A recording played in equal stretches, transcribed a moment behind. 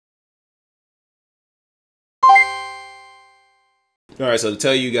All right, so to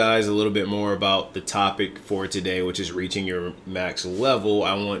tell you guys a little bit more about the topic for today, which is reaching your max level,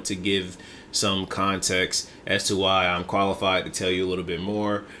 I want to give some context as to why I'm qualified to tell you a little bit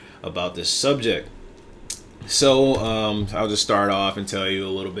more about this subject. So I'll just start off and tell you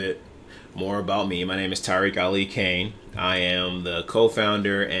a little bit more about me. My name is Tariq Ali Cayne. I am the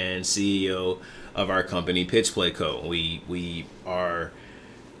co-founder and CEO of our company, Pitch Play Co. We are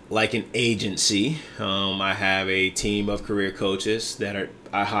like an agency. I have a team of career coaches that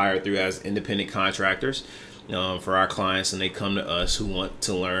I hire through as independent contractors for our clients, and they come to us who want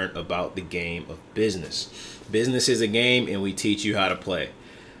to learn about the game of business. Business is a game, and we teach you how to play.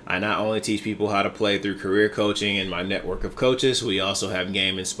 I not only teach people how to play through career coaching and my network of coaches, we also have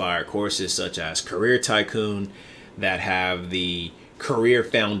game-inspired courses such as Career Tycoon that have the career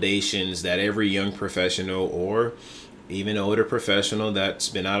foundations that every young professional or even older professional that's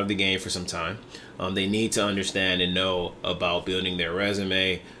been out of the game for some time, they need to understand and know about building their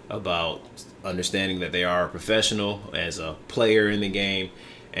resume, about understanding that they are a professional as a player in the game,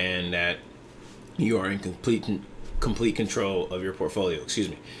 and that you are in complete control of your portfolio. Excuse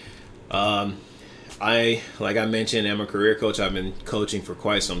me. Like I mentioned, I'm a career coach. I've been coaching for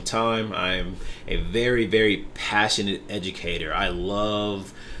quite some time. I'm a very, very passionate educator. I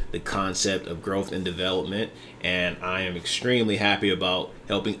love the concept of growth and development, and I am extremely happy about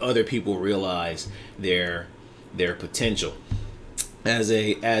helping other people realize their potential. As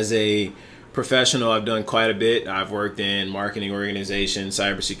a professional, I've done quite a bit. I've worked in marketing organizations,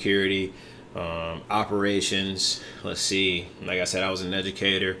 cybersecurity, operations. Let's see, like I said, I was an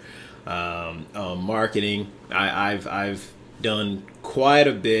educator, marketing. I've done quite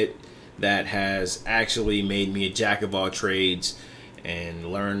a bit that has actually made me a jack of all trades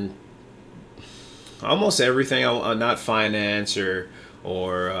and learn almost everything. Not finance or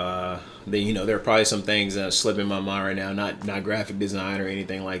there are probably some things that slip in my mind right now, not graphic design or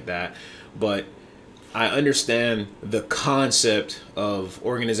anything like that, but I understand the concept of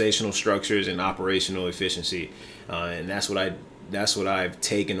organizational structures and operational efficiency, and that's what I've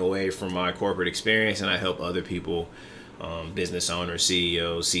taken away from my corporate experience, and I help other people, business owners,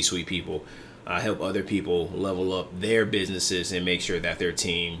 CEOs, C-suite people. I help other people level up their businesses and make sure that their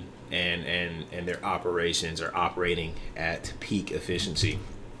team and their operations are operating at peak efficiency.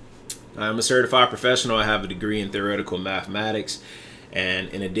 I'm a certified professional. I have a degree in theoretical mathematics, and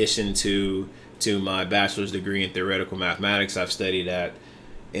in addition to my bachelor's degree in theoretical mathematics, I've studied at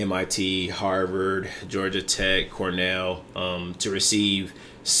MIT, Harvard, Georgia Tech, Cornell, to receive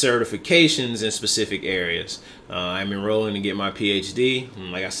certifications in specific areas. I'm enrolling to get my PhD.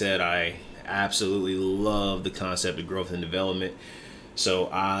 Like I said, I absolutely love the concept of growth and development. So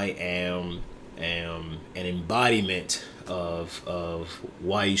I am an embodiment of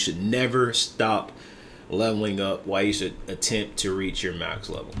why you should never stop leveling up, why you should attempt to reach your max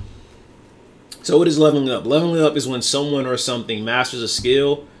level. So what is leveling up? Leveling up is when someone or something masters a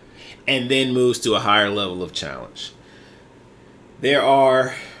skill and then moves to a higher level of challenge. There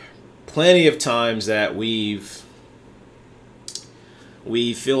are plenty of times that we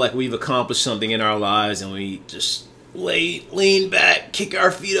feel like we've accomplished something in our lives, and we just lean back, kick our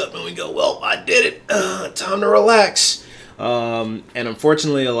feet up, and we go, well, I did it. Time to relax. And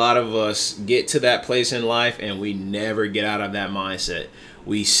unfortunately, a lot of us get to that place in life and we never get out of that mindset.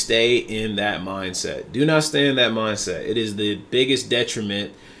 We stay in that mindset. Do not stay in that mindset. It is the biggest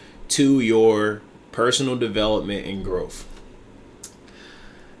detriment to your personal development and growth.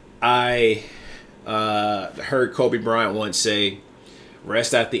 I heard Kobe Bryant once say,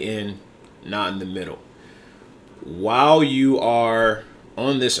 rest at the end, not in the middle. While you are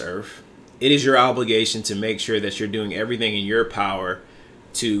on this earth, it is your obligation to make sure that you're doing everything in your power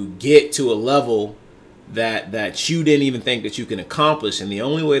to get to a level that you didn't even think that you can accomplish. And the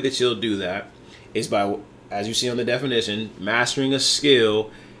only way that you'll do that is by, as you see on the definition, mastering a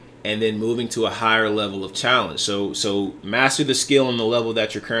skill and then moving to a higher level of challenge. So master the skill on the level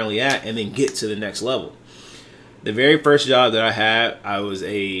that you're currently at and then get to the next level. The very first job that I had, I was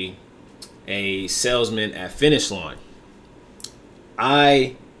a salesman at Finish Line.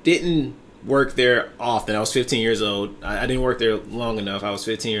 I didn't work there often. I was 15 years old. I didn't work there long enough. I was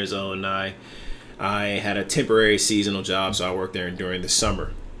 15 years old, and I had a temporary seasonal job, so I worked there during the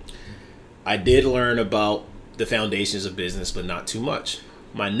summer. I did learn about the foundations of business, but not too much.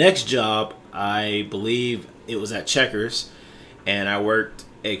 My next job, I believe it was at Checkers, and I worked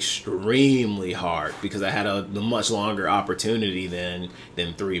extremely hard because I had a much longer opportunity than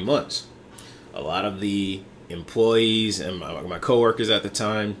 3 months. A lot of the employees and my coworkers at the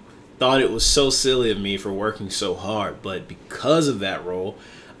time thought it was so silly of me for working so hard, but because of that role,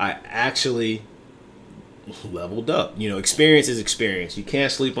 I actually leveled up. You know, experience is experience. You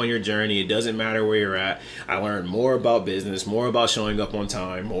can't sleep on your journey. It doesn't matter where you're at. I learned more about business, more about showing up on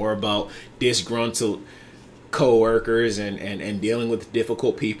time, more about disgruntled coworkers and dealing with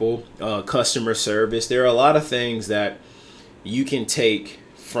difficult people, customer service. There are a lot of things that you can take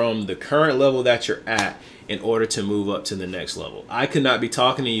from the current level that you're at in order to move up to the next level. I could not be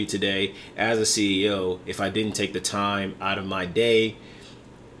talking to you today as a CEO if I didn't take the time out of my day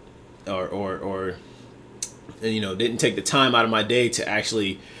or didn't take the time out of my day to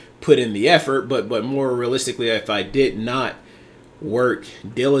actually put in the effort, but more realistically, if I did not work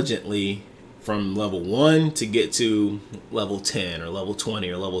diligently from level 1 to get to level 10 or level 20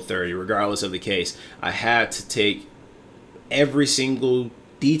 or level 30, regardless of the case, I had to take every single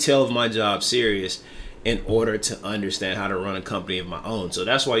detail of my job serious in order to understand how to run a company of my own. So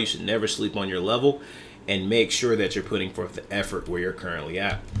that's why you should never sleep on your level, and make sure that you're putting forth the effort where you're currently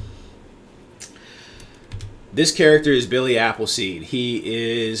at. This character is Billy Appleseed.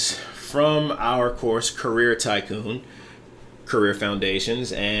 He is from our course, Career Tycoon, Career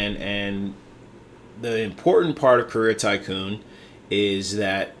Foundations, and the important part of Career Tycoon is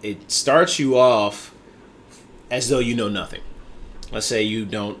that it starts you off as though you know nothing. Let's say you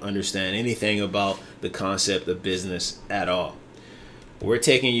don't understand anything about the concept of business at all. We're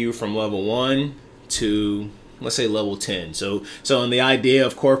taking you from level 1 to, let's say, level 10. So in the idea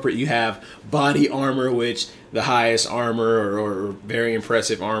of corporate, you have body armor, which the highest armor or very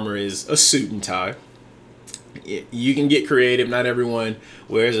impressive armor is a suit and tie. You can get creative. Not everyone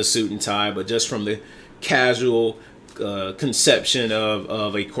wears a suit and tie, but just from the casual conception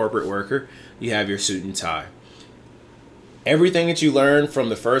of a corporate worker, you have your suit and tie. Everything that you learn from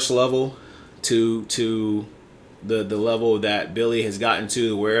the first level to the level that Billy has gotten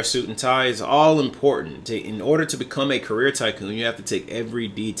to wear a suit and tie is all important. In order to become a career tycoon, you have to take every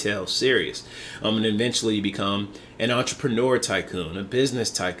detail serious. And eventually you become an entrepreneur tycoon, a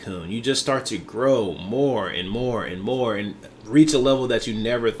business tycoon. You just start to grow more and more and more and reach a level that you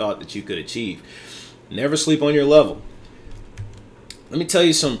never thought that you could achieve. Never sleep on your level. Let me tell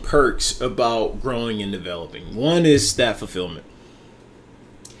you some perks about growing and developing. One is that fulfillment.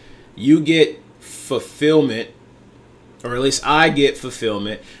 You get fulfillment, or at least I get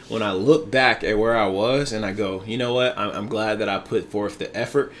fulfillment, when I look back at where I was and I go, you know what, I'm glad that I put forth the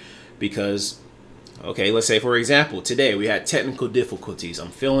effort, because, okay, let's say, for example, today we had technical difficulties.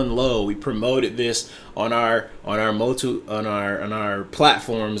 I'm feeling low. We promoted this on our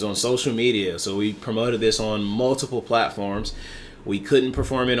platforms on social media. So we promoted this on multiple platforms. We couldn't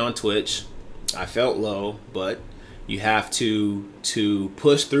perform it on Twitch. I felt low, but you have to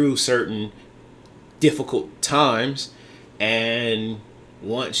push through certain difficult times, and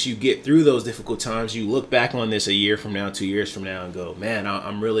once you get through those difficult times, you look back on this a year from now, 2 years from now, and go, man,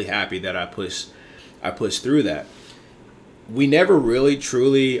 I'm really happy that I pushed through that. We never really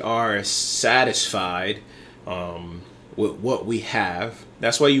truly are satisfied with what we have.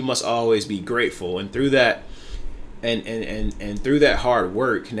 That's why you must always be grateful, and through that and through that hard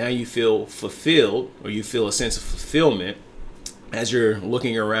work, now you feel fulfilled, or you feel a sense of fulfillment as you're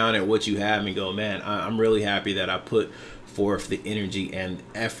looking around at what you have and go, man, I'm really happy that I put forth the energy and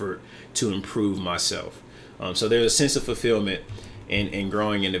effort to improve myself. So there's a sense of fulfillment in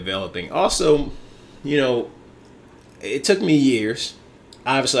growing and developing. Also, you know, it took me years.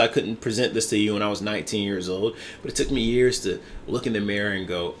 Obviously, I couldn't present this to you when I was 19 years old, but it took me years to look in the mirror and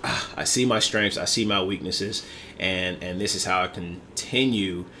go, I see my strengths, I see my weaknesses, and this is how I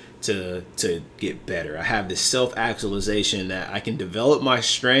continue to get better. I have this self-actualization that I can develop my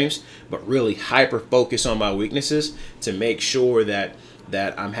strengths, but really hyper-focus on my weaknesses to make sure that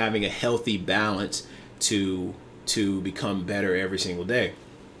I'm having a healthy balance to become better every single day.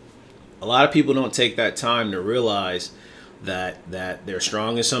 A lot of people don't take that time to realize that they're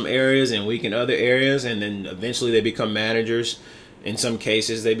strong in some areas and weak in other areas, and then eventually they become managers. In some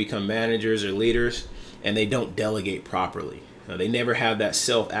cases, they become managers or leaders, and they don't delegate properly. They never have that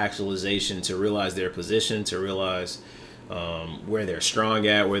self-actualization to realize their position, to realize where they're strong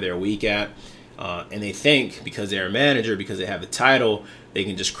at, where they're weak at. And they think because they're a manager, because they have the title, they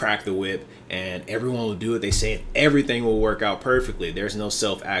can just crack the whip and everyone will do what they say and everything will work out perfectly. There's no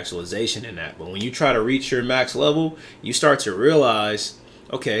self-actualization in that. But when you try to reach your max level, you start to realize,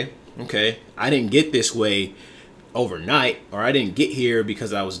 okay, I didn't get this way overnight, or I didn't get here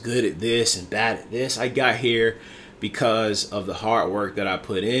because I was good at this and bad at this. I got here because of the hard work that I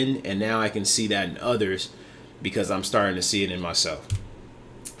put in, and now I can see that in others because I'm starting to see it in myself.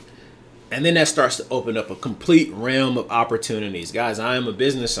 And then that starts to open up a complete realm of opportunities. Guys, I am a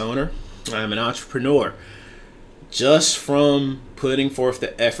business owner. I am an entrepreneur. just from putting forth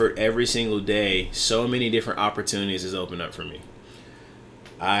the effort every single day, so many different opportunities has opened up for me.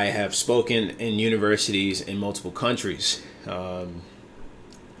 I have spoken in universities in multiple countries.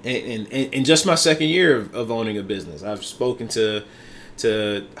 In just my second year of owning a business, I've spoken to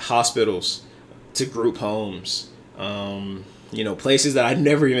hospitals, to group homes, places that I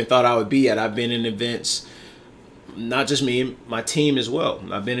never even thought I would be at. I've been in events, not just me, my team as well.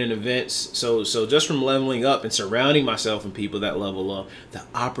 I've been in events. So just from leveling up and surrounding myself with people that level up, the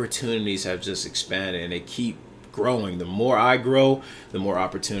opportunities have just expanded and they keep growing. The more I grow, the more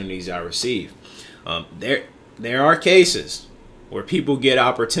opportunities I receive. There are cases where people get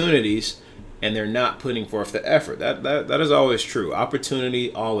opportunities and they're not putting forth the effort. That is always true.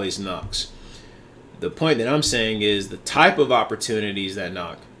 Opportunity always knocks. The point that I'm saying is the type of opportunities that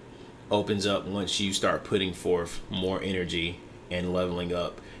knock opens up once you start putting forth more energy and leveling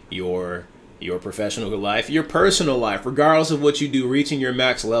up your professional life, your personal life, regardless of what you do, reaching your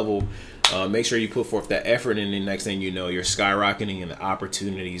max level. Make sure you put forth that effort, and the next thing you know, you're skyrocketing and the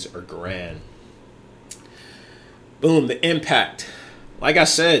opportunities are grand. Boom, the impact. Like I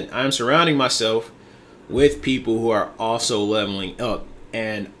said, I'm surrounding myself with people who are also leveling up,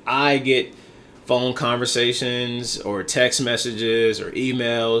 and I get phone conversations or text messages or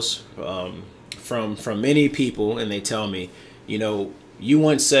emails from many people, and they tell me, you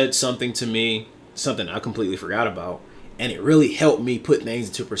once said something to me, something I completely forgot about, and it really helped me put things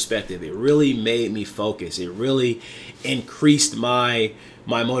into perspective. It really made me focus. It really increased my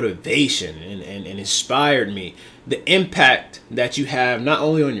motivation and inspired me. The impact that you have not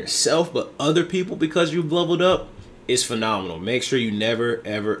only on yourself but other people because you've leveled up is phenomenal. Make sure you never,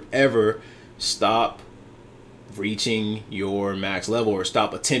 ever, ever stop reaching your max level, or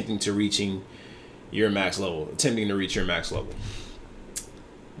stop attempting to reach your max level.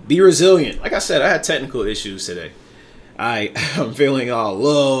 Be resilient. Like I said, I had technical issues today. I'm feeling all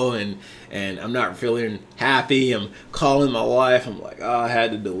low and I'm not feeling happy. I'm calling my wife. I'm like, I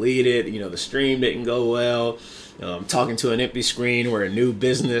had to delete it. The stream didn't go well. I'm talking to an empty screen. We're a new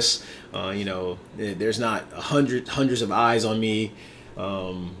business. There's not hundreds of eyes on me.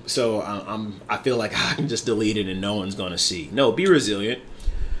 So I feel like I can just delete it and no one's going to see. No, be resilient.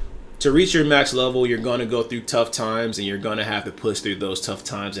 To reach your max level, you're going to go through tough times, and you're going to have to push through those tough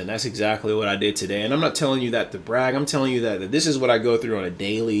times. And that's exactly what I did today. And I'm not telling you that to brag. I'm telling you that this is what I go through on a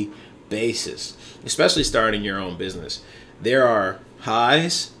daily basis, especially starting your own business. There are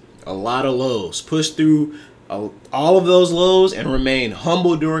highs, a lot of lows. Push through all of those lows and remain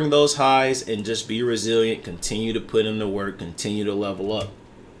humble during those highs, and just be resilient. Continue to put in the work. Continue to level up.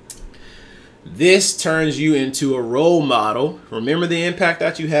 This turns you into a role model. Remember the impact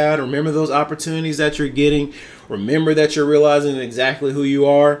that you had. Remember those opportunities that you're getting. Remember that you're realizing exactly who you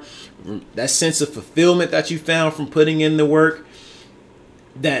are. That sense of fulfillment that you found from putting in the work.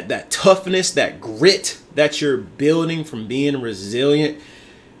 That toughness, that grit that you're building from being resilient.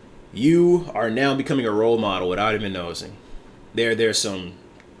 You are now becoming a role model without even noticing. There's some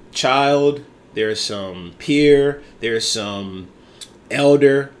child. There's some peer. There's some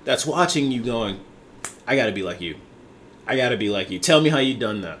elder that's watching you going, I gotta be like you. I gotta be like you. Tell me how you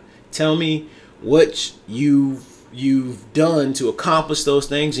done that. Tell me what you've done to accomplish those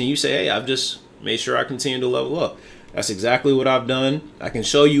things. And you say, hey, I've just made sure I continue to level up. That's exactly what I've done. I can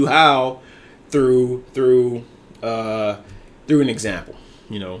show you how through an example.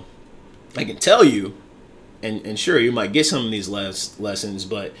 I can tell you, and sure, you might get some of these lessons,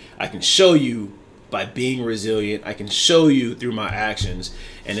 but I can show you by being resilient. I can show you through my actions,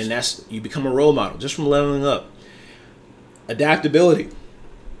 and then you become a role model just from leveling up. Adaptability.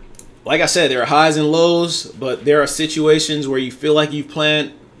 Like I said, there are highs and lows, but there are situations where you feel like you've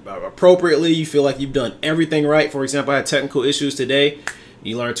planned appropriately. You feel like you've done everything right. For example, I had technical issues today.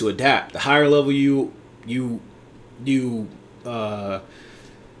 You learn to adapt. The higher level you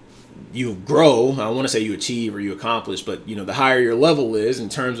grow, I want to say you achieve or you accomplish, but the higher your level is in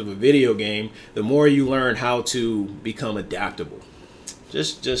terms of a video game, the more you learn how to become adaptable.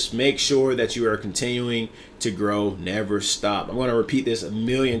 Just make sure that you are continuing to grow. Never stop. I'm going to repeat this a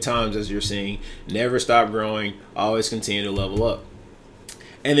million times as you're seeing. Never stop growing. Always continue to level up.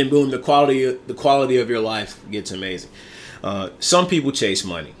 And then boom, the quality of your life gets amazing. Some people chase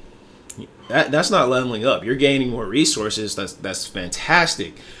money. That's not leveling up. You're gaining more resources. That's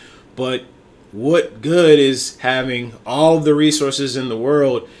fantastic. But what good is having all of the resources in the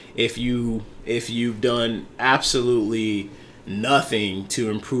world if you've done absolutely nothing to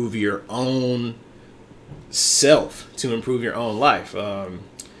improve your own self, to improve your own life?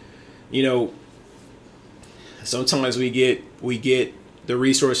 Sometimes we get the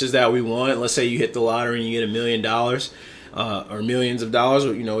resources that we want. Let's say you hit the lottery and you get $1 million or millions of dollars,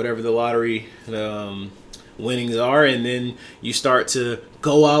 or, you know, whatever the lottery winnings are, and then you start to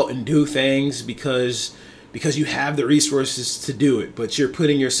go out and do things because you have the resources to do it, but you're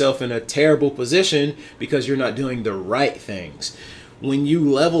putting yourself in a terrible position because you're not doing the right things. When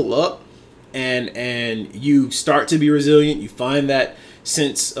you level up and you start to be resilient, you find that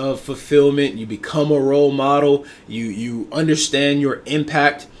sense of fulfillment, you become a role model, you understand your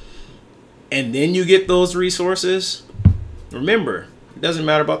impact, and then you get those resources. Remember, it doesn't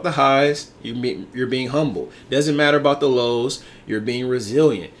matter about the highs, you're being humble. It doesn't matter about the lows, you're being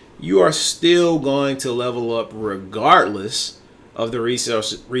resilient. You are still going to level up regardless of the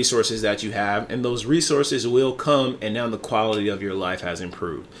resources that you have, and those resources will come, and now the quality of your life has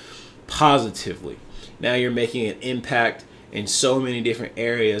improved positively. Now you're making an impact in so many different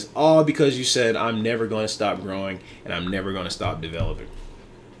areas, all because you said, I'm never going to stop growing and I'm never going to stop developing.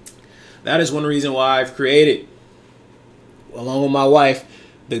 That is one reason why I've created, along with my wife,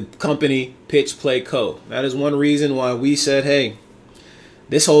 the company Pitch Play Co. That is one reason why we said, hey,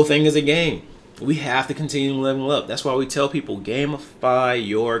 this whole thing is a game. We have to continue leveling up. That's why we tell people, gamify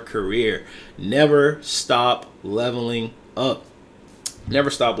your career. Never stop leveling up. Never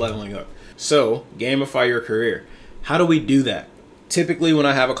stop leveling up. So, gamify your career. How do we do that? Typically, when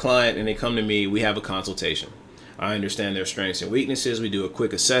I have a client and they come to me, we have a consultation. I understand their strengths and weaknesses. We do a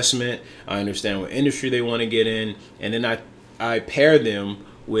quick assessment. I understand what industry they want to get in. And then I pair them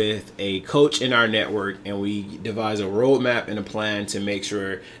with a coach in our network, and we devise a roadmap and a plan to make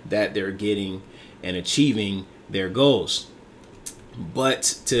sure that they're getting and achieving their goals.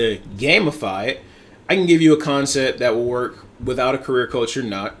 But to gamify it, I can give you a concept that will work without a career coach or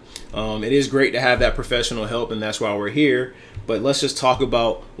not. It is great to have that professional help, and that's why we're here. But let's just talk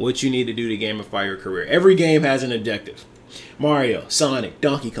about what you need to do to gamify your career. Every game has an objective. Mario, Sonic,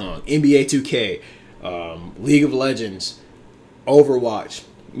 Donkey Kong, NBA 2K, League of Legends, Overwatch,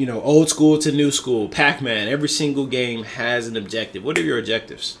 you know, old school to new school, Pac-Man. Every single game has an objective. What are your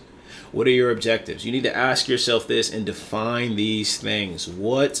objectives? What are your objectives? You need to ask yourself this and define these things.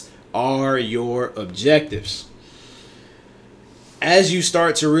 What are your objectives? As you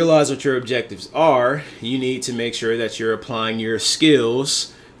start to realize what your objectives are, you need to make sure that you're applying your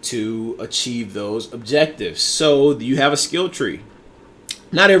skills to achieve those objectives. So you have a skill tree.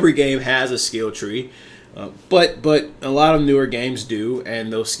 Not every game has a skill tree, but a lot of newer games do,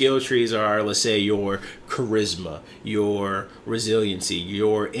 and those skill trees are, let's say, your charisma, your resiliency,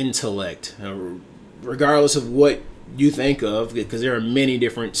 your intellect, regardless of what you think of, because there are many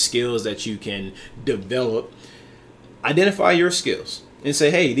different skills that you can develop. Identify your skills and say,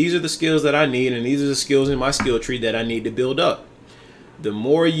 hey, these are the skills that I need, and these are the skills in my skill tree that I need to build up. The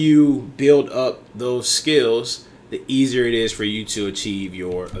more you build up those skills, the easier it is for you to achieve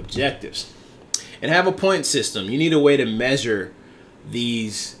your objectives. And have a point system. You need a way to measure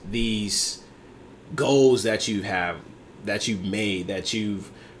these goals that you have, that you've made, that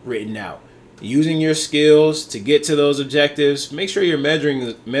you've written out. Using your skills to get to those objectives, make sure you're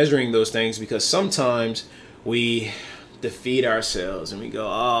measuring those things, because sometimes we defeat ourselves and we go,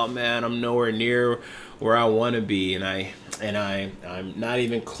 oh man, I'm nowhere near where I want to be, and I'm not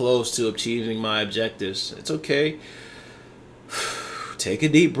even close to achieving my objectives. It's okay. Take a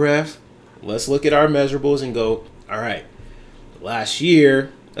deep breath. Let's look at our measurables and go, all right, last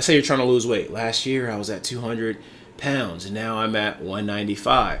year, let's say you're trying to lose weight. Last year I was at 200 pounds and now I'm at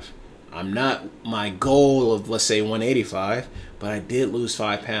 195. I'm not my goal of, let's say, 185, but I did lose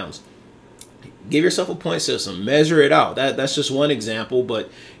 5 pounds. Give yourself a point system. Measure it out. That's just one example, but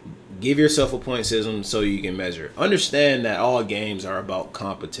give yourself a point system so you can measure. Understand that all games are about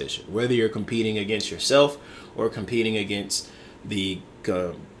competition. Whether you're competing against yourself or competing against the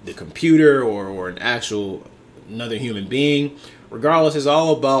computer or another human being, regardless, it's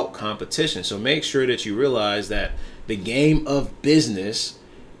all about competition. So make sure that you realize that the game of business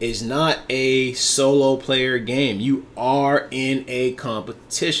is not a solo player game. You are in a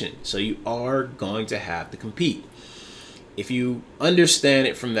competition, so you are going to have to compete. If you understand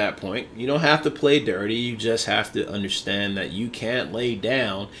it from that point, you don't have to play dirty. You just have to understand that you can't lay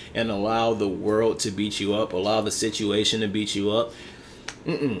down and allow the world to beat you up, allow the situation to beat you up.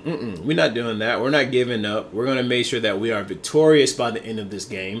 We're not doing that. We're not giving up. We're going to make sure that we are victorious by the end of this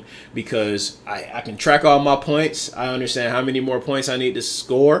game, because I can track all my points. I understand how many more points I need to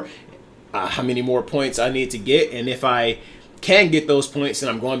score, how many more points I need to get. And if I can get those points, then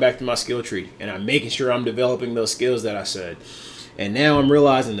I'm going back to my skill tree and I'm making sure I'm developing those skills that I said. And now I'm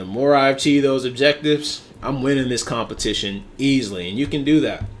realizing the more I achieve those objectives, I'm winning this competition easily. And you can do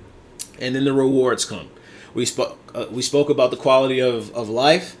that. And then the rewards come. We spoke about the quality of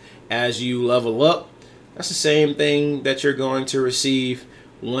life as you level up. That's the same thing that you're going to receive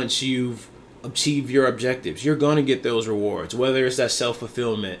once you've achieved your objectives. You're going to get those rewards, whether it's that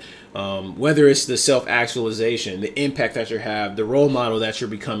self-fulfillment, whether it's the self-actualization, the impact that you have, the role model that you're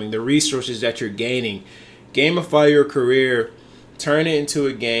becoming, the resources that you're gaining. Gamify your career, turn it into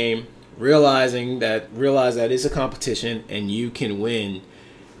a game, realize that it's a competition and you can win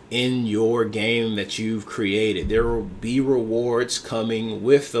in your game that you've created. There will be rewards coming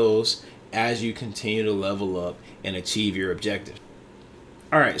with those as you continue to level up and achieve your objective.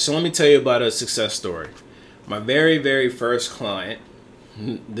 All right, so let me tell you about a success story. My very, very first client,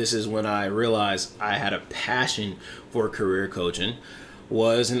 this is when I realized I had a passion for career coaching,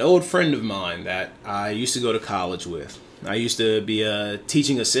 was an old friend of mine that I used to go to college with. I used to be a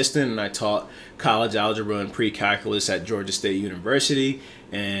teaching assistant and I taught college algebra and pre-calculus at Georgia State University,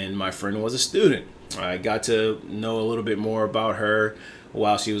 and my friend was a student. I got to know a little bit more about her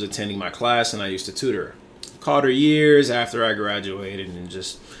while she was attending my class, and I used to tutor her. Called her years after I graduated and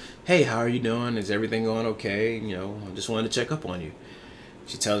just, hey, how are you doing? Is everything going okay? I just wanted to check up on you.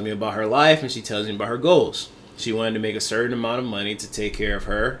 She tells me about her life and she tells me about her goals. She wanted to make a certain amount of money to take care of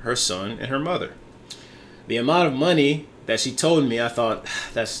her son, and her mother. The amount of money that she told me, I thought,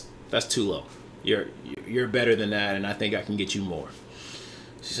 that's too low. You're better than that, and I think I can get you more.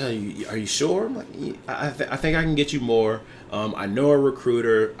 She said, are you sure? I'm like, I think I can get you more. I know a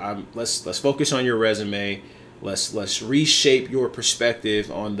recruiter. Let's focus on your resume. Let's reshape your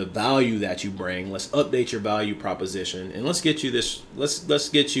perspective on the value that you bring. Let's update your value proposition, and let's get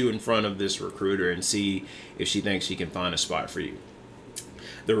you in front of this recruiter and see if she thinks she can find a spot for you.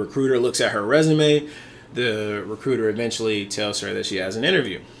 The recruiter looks at her resume. The recruiter eventually tells her that she has an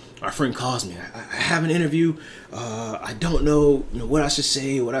interview. Our friend calls me. I have an interview. I don't know, what I should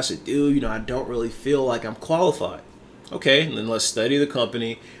say, what I should do. I don't really feel like I'm qualified. Okay, then let's study the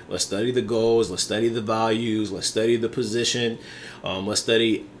company. Let's study the goals. Let's study the values. Let's study the position. Let's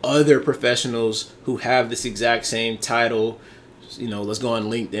study other professionals who have this exact same title. Let's go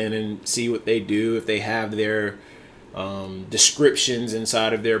on LinkedIn and see what they do, if they have their descriptions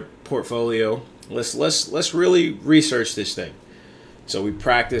inside of their portfolio. Let's really research this thing. So we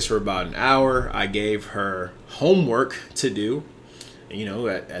practiced for about an hour. I gave her homework to do.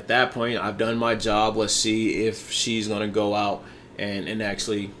 At that point, I've done my job. Let's see if she's going to go out and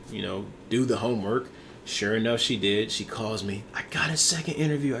actually, do the homework. Sure enough, she did. She calls me. I got a second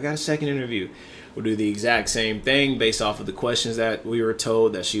interview. We'll do the exact same thing based off of the questions that we were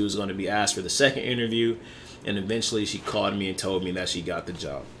told that she was going to be asked for the second interview. And eventually she called me and told me that she got the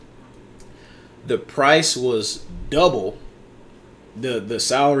job. The price was double. The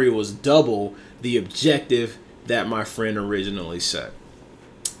salary was double the objective that my friend originally set.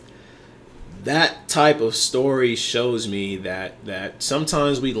 That type of story shows me that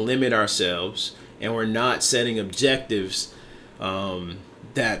sometimes we limit ourselves and we're not setting objectives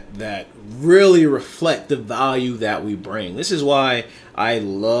that really reflect the value that we bring. This is why I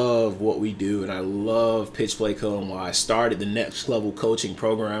love what we do, and I love Pitch Play Code, and why I started the Next Level Coaching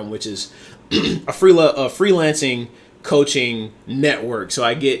Program, which is a freelancing coaching network. So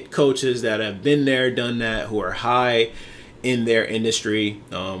I get coaches that have been there, done that, who are high in their industry,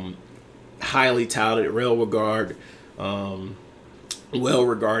 highly touted, well-regarded,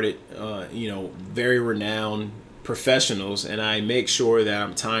 very renowned professionals, and I make sure that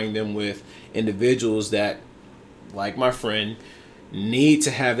I'm tying them with individuals that, like my friend, need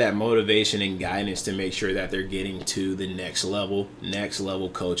to have that motivation and guidance to make sure that they're getting to the next level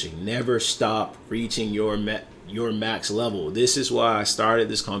coaching. Never stop reaching your max level. This is why I started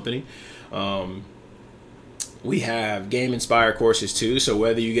this company. We have game inspired courses too, so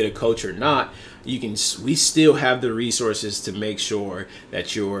whether you get a coach or not, we still have the resources to make sure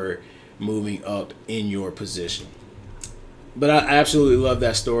that you're moving up in your position. But I absolutely love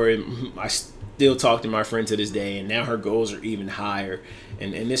that story. I still talk to my friend to this day, and now her goals are even higher.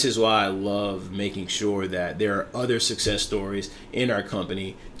 And this is why I love making sure that there are other success stories in our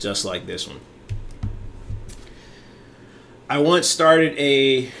company just like this one. I once started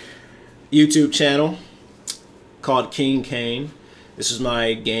a YouTube channel called King Cayne. This is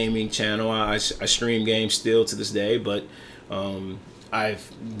my gaming channel. I stream games still to this day, but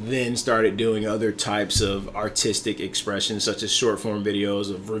I've then started doing other types of artistic expressions, such as short form videos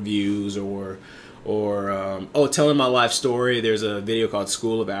of reviews or telling my life story. There's a video called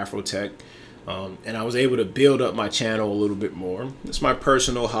School of Afrotech, and I was able to build up my channel a little bit more. It's my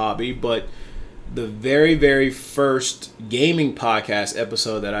personal hobby, but the very, very first gaming podcast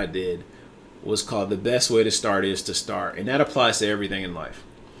episode that I did was called The Best Way to Start is to Start, and that applies to everything in life.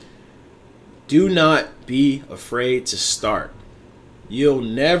 Do not be afraid to start. You'll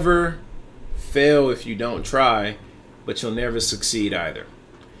never fail if you don't try, but you'll never succeed either.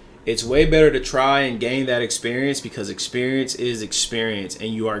 It's way better to try and gain that experience, because experience is experience,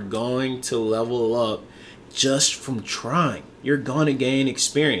 and you are going to level up just from trying. You're going to gain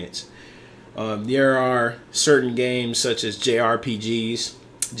experience. There are certain games such as JRPGs,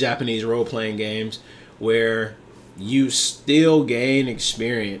 Japanese role-playing games, where you still gain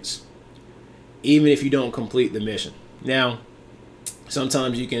experience even if you don't complete the mission. Now,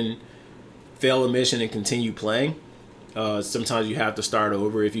 sometimes you can fail a mission and continue playing. Sometimes you have to start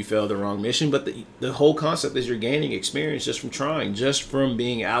over if you fail the wrong mission, but the whole concept is you're gaining experience just from trying, just from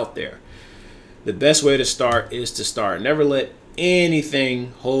being out there. The best way to start is to start. Never let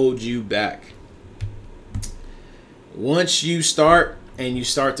anything hold you back. Once you start and you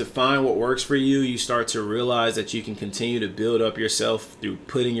start to find what works for you, you start to realize that you can continue to build up yourself through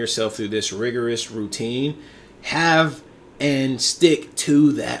putting yourself through this rigorous routine. Have and stick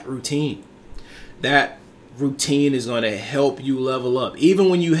to that routine. That routine is going to help you level up even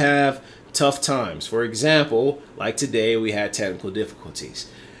when you have tough times. For example, like today, we had technical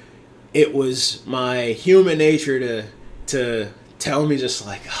difficulties. It was my human nature to tell me just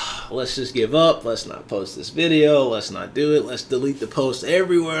like, let's just give up. Let's not post this video. Let's not do it. Let's delete the post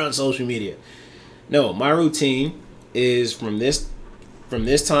everywhere on social media. No, my routine is from this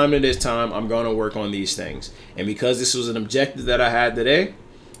time to this time, I'm going to work on these things. And because this was an objective that I had today,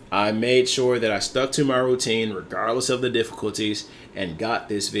 I made sure that I stuck to my routine regardless of the difficulties and got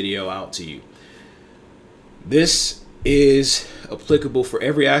this video out to you. This is applicable for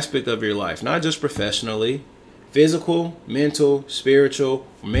every aspect of your life, not just professionally, physical, mental, spiritual.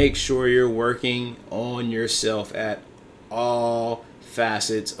 Make sure you're working on yourself at all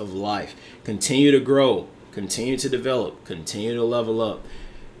facets of life. Continue to grow, continue to develop, continue to level up.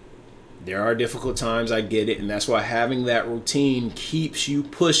 There are difficult times, I get it, and that's why having that routine keeps you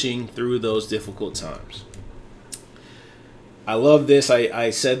pushing through those difficult times. I love this.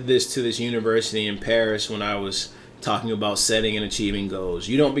 I said this to this university in Paris when I was talking about setting and achieving goals.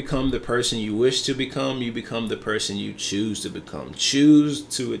 You don't become the person you wish to become, you become the person you choose to become. Choose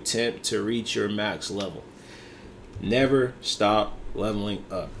to attempt to reach your max level. Never stop leveling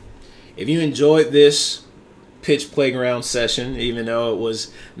up. If you enjoyed this pitch playground session, even though it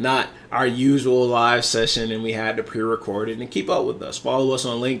was not our usual live session and we had to pre-record it, and keep up with us. Follow us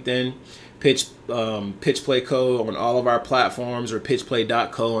on LinkedIn, Pitch Co on all of our platforms, or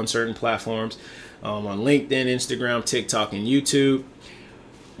pitchplay.co on certain platforms, on LinkedIn, Instagram, TikTok, and YouTube.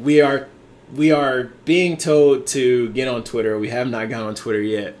 We are being told to get on Twitter. We have not got on Twitter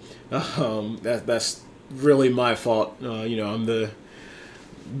yet. That's really my fault. I'm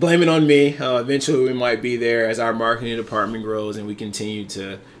blame it on me. Eventually we might be there as our marketing department grows and we continue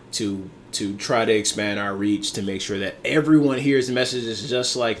to try to expand our reach to make sure that everyone hears messages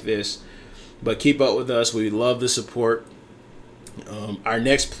just like this. But keep up with us. We love the support. Our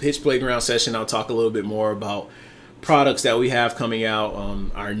next Pitch Playground session, I'll talk a little bit more about products that we have coming out.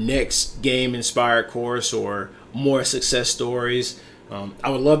 Our next game-inspired course, or more success stories. I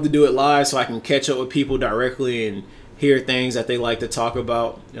would love to do it live so I can catch up with people directly and hear things that they like to talk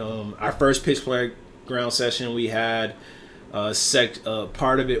about. Our first Pitch Playground session, we had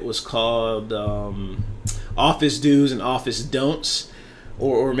part of it was called Office Do's and Office Don'ts.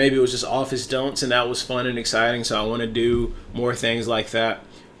 Or maybe it was just Office Don'ts, and that was fun and exciting, so I want to do more things like that.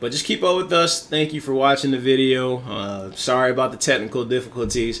 But just keep up with us. Thank you for watching the video. Sorry about the technical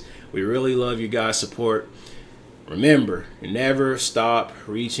difficulties. We really love you guys' support. Remember, never stop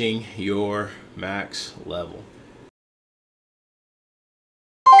reaching your max level.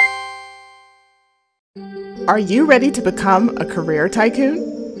 Are you ready to become a career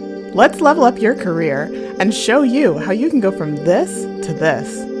tycoon? Let's level up your career and show you how you can go from this to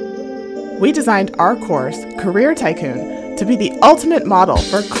this. We designed our course, Career Tycoon, to be the ultimate model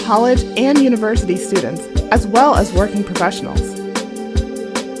for college and university students, as well as working professionals.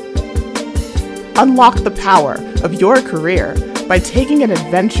 Unlock the power of your career by taking an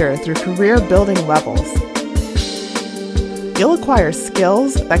adventure through career-building levels. You'll acquire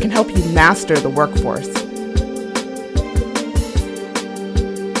skills that can help you master the workforce.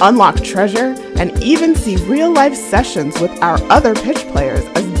 Unlock treasure, and even see real-life sessions with our other pitch players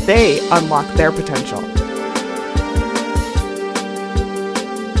as they unlock their potential.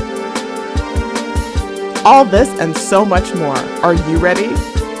 All this and so much more. Are you ready?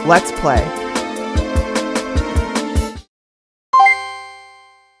 Let's play.